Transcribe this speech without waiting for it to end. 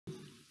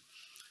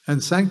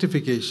and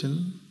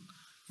sanctification,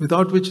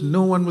 without which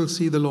no one will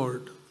see the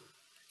Lord.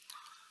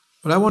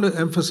 But I want to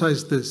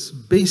emphasize this.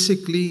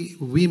 Basically,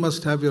 we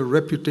must have your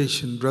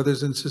reputation,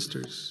 brothers and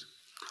sisters,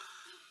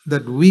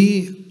 that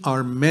we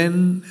are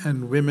men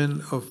and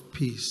women of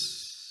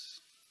peace.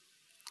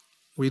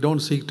 We don't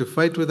seek to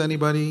fight with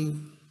anybody.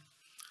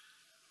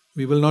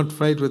 We will not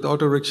fight with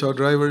auto rickshaw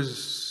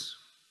drivers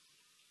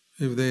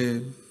if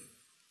they...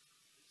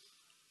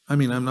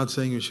 I'm not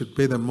saying you should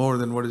pay them more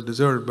than what is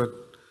deserved, but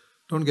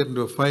don't get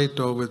into a fight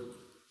or with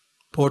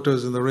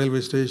porters in the railway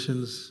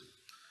stations.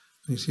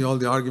 You see all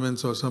the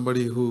arguments, or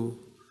somebody who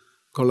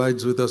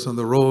collides with us on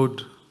the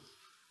road.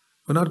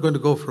 We're not going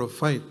to go for a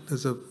fight.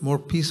 There's a more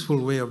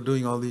peaceful way of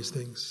doing all these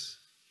things.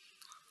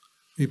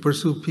 We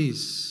pursue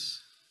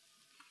peace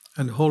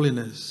and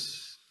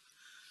holiness,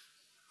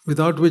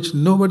 without which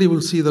nobody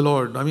will see the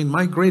Lord.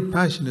 My great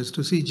passion is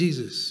to see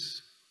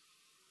Jesus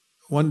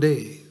one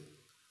day.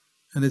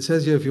 And it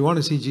says here, if you want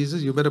to see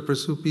Jesus, you better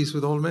pursue peace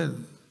with all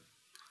men.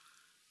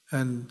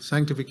 And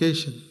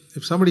sanctification.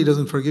 If somebody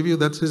doesn't forgive you,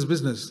 that's his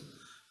business.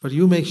 But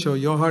you make sure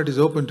your heart is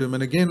open to him.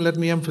 And again, let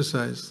me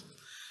emphasize,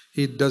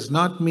 it does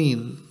not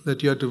mean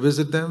that you have to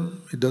visit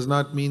them. It does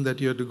not mean that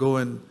you have to go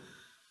and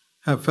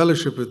have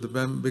fellowship with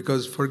them,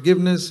 because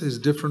forgiveness is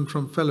different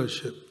from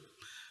fellowship.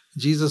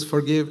 Jesus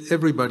forgave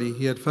everybody.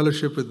 He had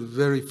fellowship with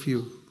very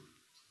few.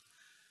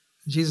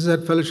 Jesus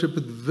had fellowship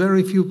with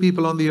very few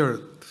people on the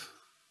earth.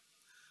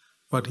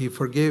 But he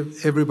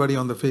forgave everybody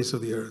on the face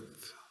of the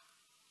earth.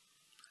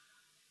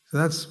 So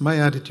that's my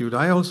attitude.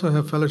 I also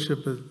have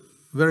fellowship with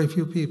very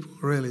few people,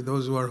 really,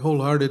 those who are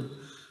wholehearted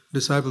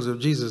disciples of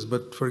Jesus.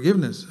 But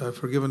forgiveness, I've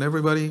forgiven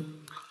everybody.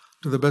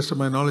 To the best of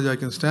my knowledge, I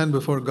can stand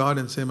before God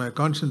and say my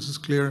conscience is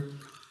clear.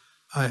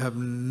 I have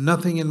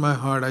nothing in my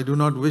heart. I do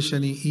not wish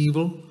any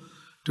evil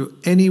to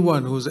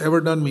anyone who's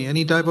ever done me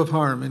any type of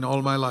harm in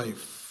all my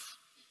life.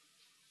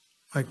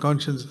 My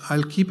conscience,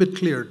 I'll keep it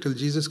clear till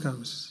Jesus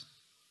comes.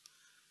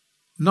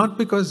 Not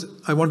because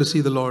I want to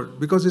see the Lord,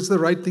 because it's the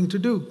right thing to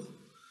do.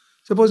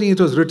 Supposing it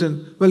was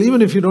written, well,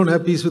 even if you don't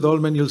have peace with all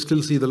men, you'll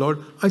still see the Lord.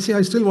 I say,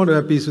 I still want to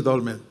have peace with all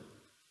men.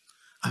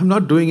 I'm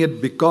not doing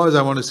it because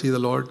I want to see the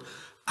Lord.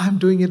 I'm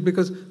doing it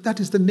because that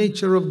is the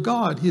nature of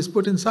God. He has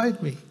put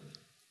inside me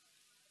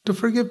to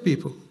forgive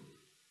people.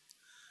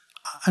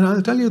 And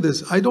I'll tell you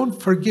this, I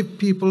don't forgive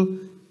people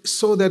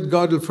so that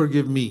God will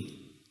forgive me.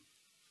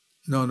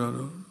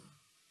 No.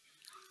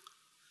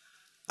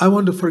 I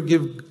want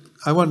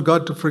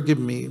God to forgive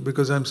me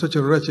because I'm such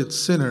a wretched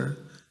sinner.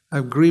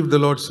 I've grieved the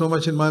Lord so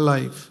much in my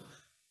life.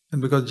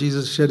 And because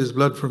Jesus shed his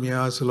blood for me,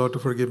 I ask the Lord to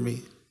forgive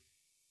me.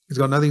 It's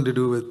got nothing to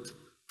do with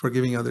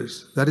forgiving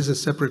others. That is a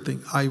separate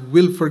thing. I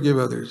will forgive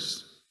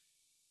others.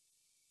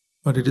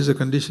 But it is a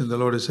condition. The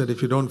Lord has said,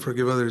 if you don't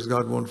forgive others,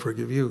 God won't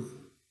forgive you.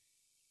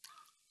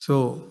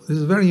 So this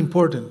is very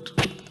important.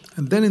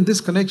 And then in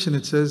this connection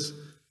it says,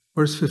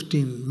 verse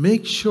 15,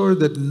 make sure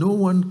that no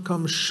one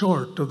comes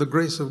short of the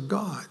grace of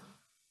God.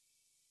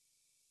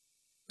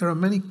 There are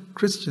many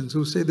Christians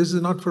who say this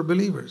is not for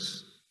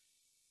believers.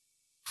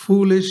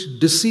 Foolish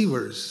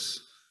deceivers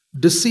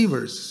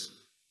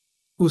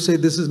who say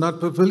this is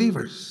not for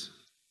believers.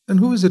 Then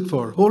who is it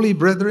for? Holy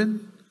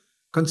brethren,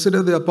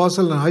 consider the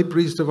apostle and high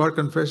priest of our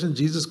confession,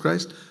 Jesus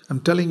Christ. I'm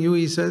telling you,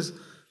 he says,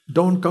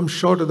 don't come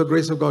short of the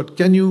grace of God.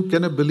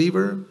 Can a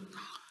believer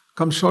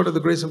come short of the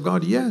grace of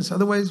God? Yes,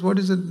 otherwise what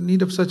is the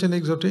need of such an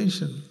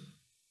exhortation?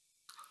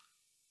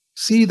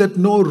 See that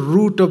no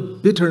root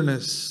of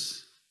bitterness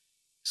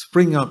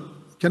spring up.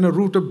 Can a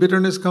root of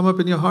bitterness come up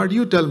in your heart?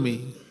 You tell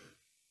me.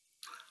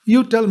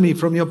 You tell me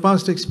from your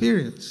past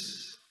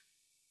experience.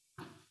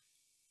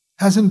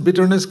 Hasn't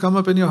bitterness come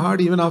up in your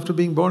heart even after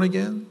being born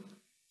again?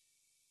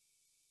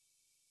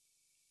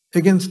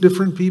 Against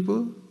different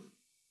people?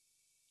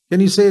 Can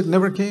you say it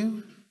never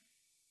came?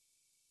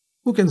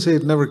 Who can say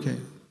it never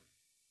came?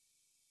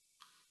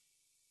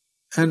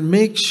 And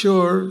make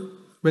sure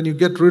when you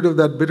get rid of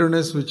that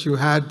bitterness which you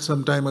had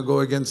some time ago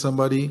against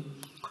somebody,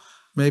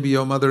 maybe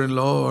your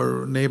mother-in-law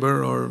or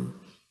neighbor or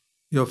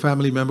your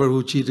family member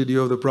who cheated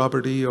you of the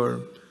property,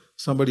 or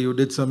somebody who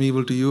did some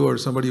evil to you, or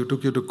somebody who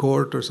took you to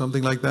court or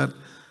something like that.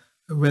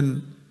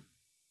 When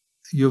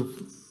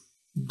you've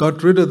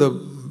got rid of the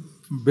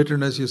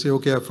bitterness, you say,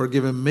 okay, I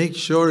forgive him. Make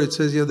sure, it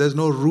says here, there's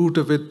no root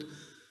of it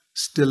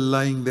still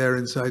lying there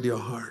inside your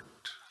heart.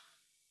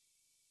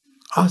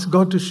 Ask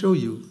God to show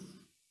you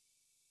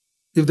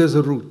if there's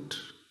a root.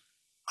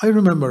 I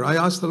remember I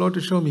asked the Lord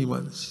to show me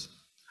once,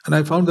 and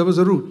I found there was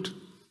a root.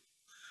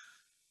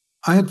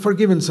 I had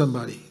forgiven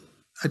somebody.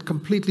 I'd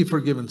completely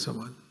forgiven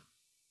someone.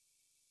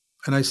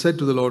 And I said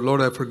to the Lord,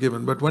 Lord, I've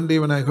forgiven. But one day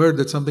when I heard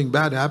that something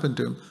bad happened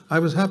to him, I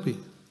was happy.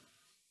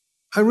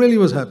 I really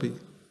was happy.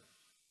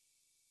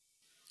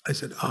 I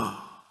said,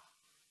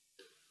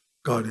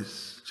 God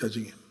is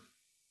judging him.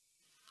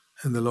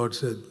 And the Lord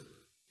said,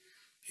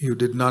 you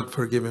did not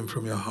forgive him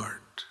from your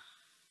heart.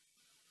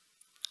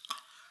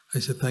 I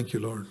said, thank you,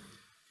 Lord.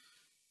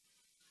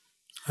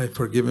 I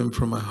forgive him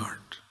from my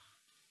heart.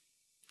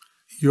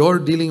 Your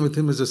dealing with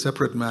him is a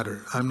separate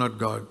matter. I'm not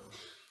God.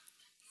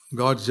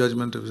 God's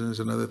judgment is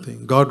another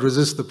thing. God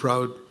resists the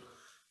proud,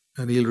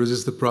 and He'll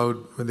resist the proud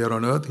when they are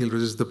on earth. He'll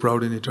resist the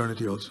proud in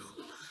eternity also.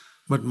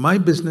 But my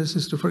business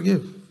is to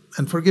forgive,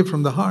 and forgive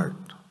from the heart.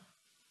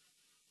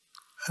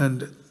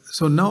 And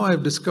so now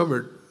I've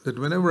discovered that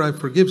whenever I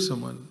forgive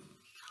someone,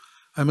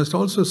 I must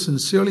also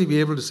sincerely be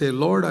able to say,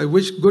 Lord, I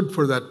wish good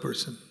for that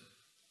person.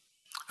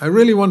 I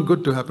really want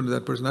good to happen to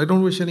that person. I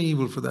don't wish any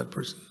evil for that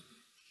person.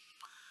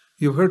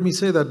 You've heard me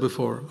say that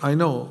before. I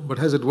know, but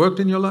has it worked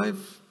in your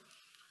life?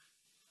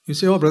 You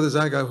say, oh,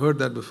 Bro.Zac, I've heard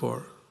that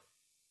before.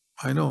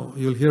 I know.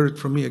 You'll hear it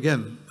from me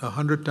again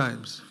 100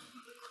 times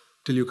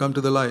till you come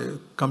to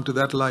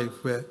that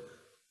life where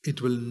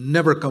it will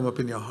never come up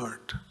in your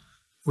heart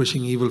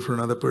wishing evil for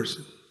another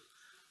person,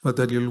 but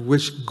that you'll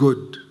wish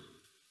good.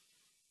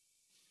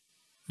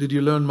 Did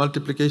you learn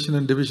multiplication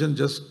and division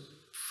just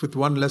with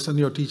one lesson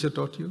your teacher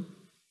taught you?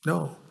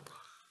 No.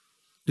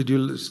 Did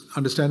you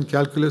understand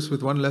calculus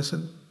with one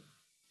lesson?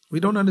 We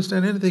don't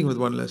understand anything with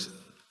one lesson.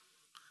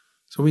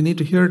 So we need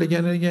to hear it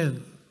again and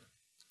again.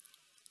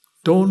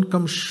 Don't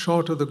come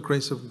short of the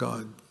grace of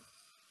God.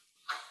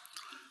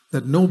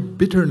 That no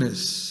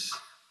bitterness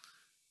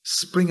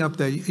spring up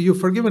there. You're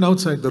forgiven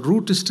outside, the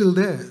root is still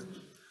there.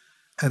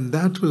 And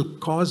that will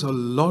cause a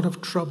lot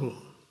of trouble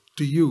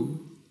to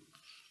you.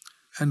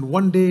 And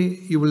one day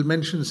you will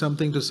mention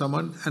something to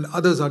someone and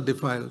others are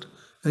defiled.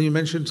 And you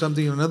mention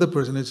something to another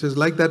person, it says,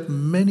 like that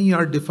many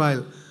are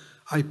defiled.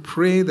 I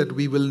pray that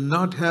we will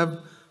not have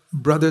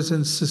brothers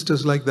and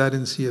sisters like that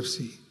in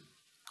CFC,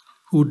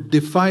 who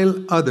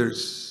defile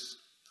others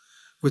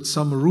with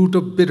some root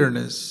of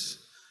bitterness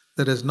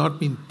that has not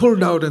been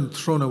pulled out and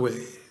thrown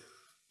away.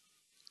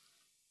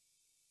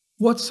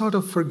 What sort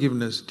of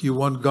forgiveness do you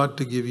want God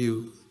to give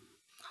you?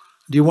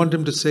 Do you want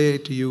Him to say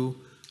to you,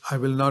 I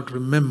will not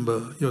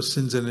remember your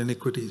sins and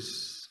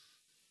iniquities?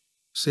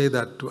 Say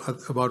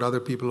that about other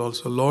people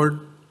also. Lord,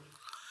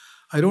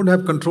 I don't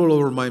have control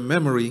over my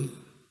memory.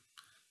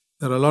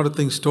 There are a lot of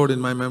things stored in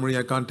my memory,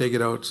 I can't take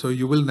it out. So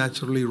you will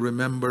naturally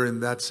remember in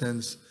that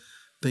sense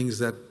things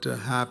that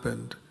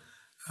happened.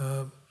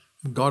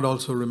 God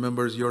also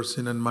remembers your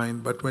sin and mine.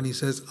 But when He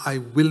says, I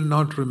will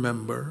not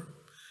remember,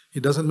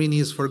 it doesn't mean He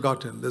has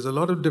forgotten. There's a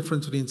lot of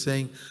difference between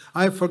saying,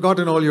 I have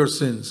forgotten all your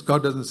sins.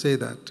 God doesn't say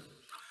that.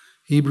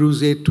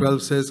 Hebrews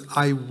 8:12 says,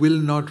 I will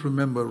not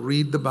remember.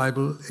 Read the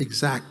Bible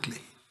exactly.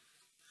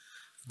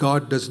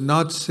 God does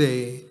not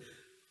say,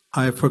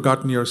 I have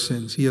forgotten your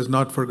sins. He has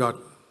not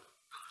forgotten.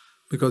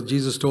 Because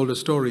Jesus told a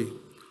story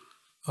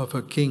of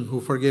a king who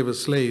forgave a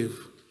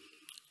slave,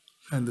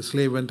 and the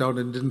slave went out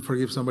and didn't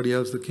forgive somebody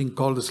else. The king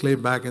called the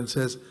slave back and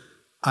says,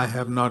 I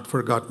have not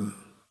forgotten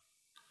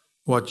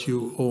what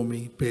you owe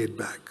me, paid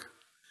back.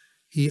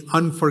 He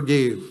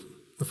unforgave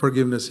the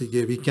forgiveness He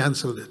gave. He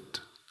cancelled it.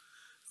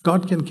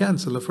 God can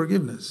cancel a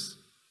forgiveness.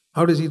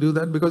 How does He do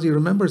that? Because He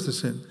remembers the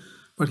sin.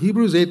 But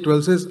Hebrews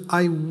 8:12 says,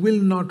 I will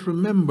not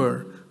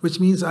remember, which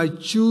means I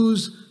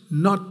choose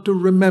not to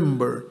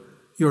remember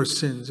your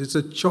sins. It's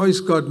a choice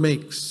God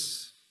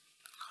makes.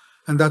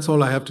 And that's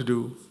all I have to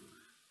do.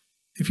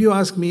 If you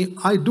ask me,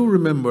 I do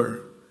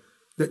remember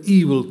the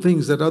evil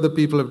things that other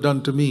people have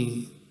done to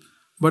me,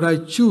 but I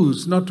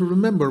choose not to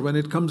remember. When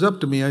it comes up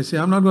to me, I say,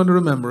 I'm not going to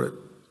remember it.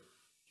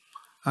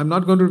 I'm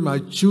not going to remember.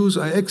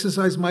 I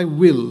exercise my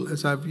will.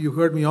 As you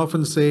heard me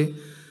often say,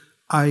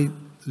 I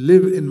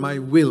live in my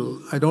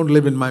will. I don't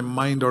live in my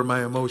mind or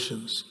my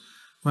emotions.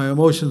 My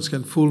emotions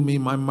can fool me.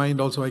 My mind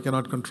also I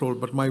cannot control.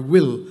 But my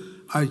will,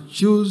 I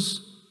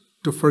choose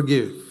to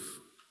forgive.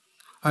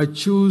 I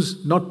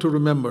choose not to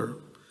remember.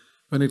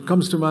 When it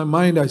comes to my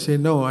mind, I say,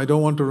 no, I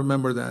don't want to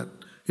remember that.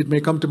 It may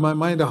come to my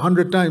mind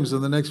 100 times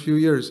in the next few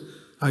years.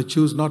 I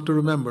choose not to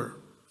remember.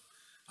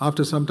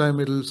 After some time,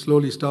 it will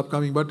slowly stop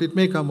coming, but it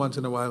may come once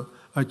in a while.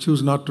 I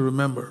choose not to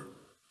remember.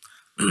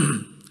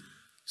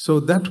 So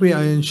that way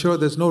I ensure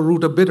there's no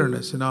root of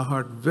bitterness in our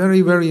heart.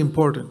 Very, very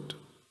important.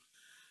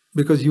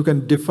 Because you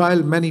can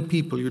defile many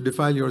people. You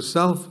defile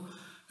yourself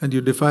and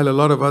you defile a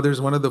lot of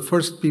others. One of the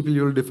first people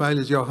you'll defile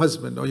is your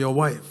husband or your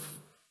wife.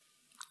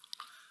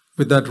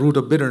 With that root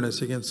of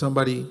bitterness against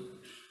somebody,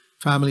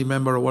 family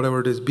member or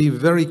whatever it is. Be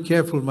very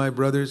careful, my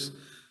brothers.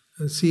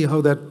 See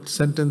how that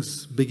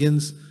sentence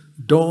begins.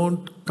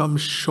 Don't come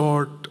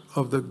short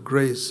of the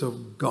grace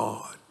of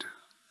God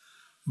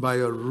by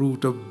a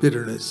root of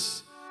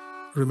bitterness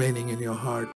remaining in your heart.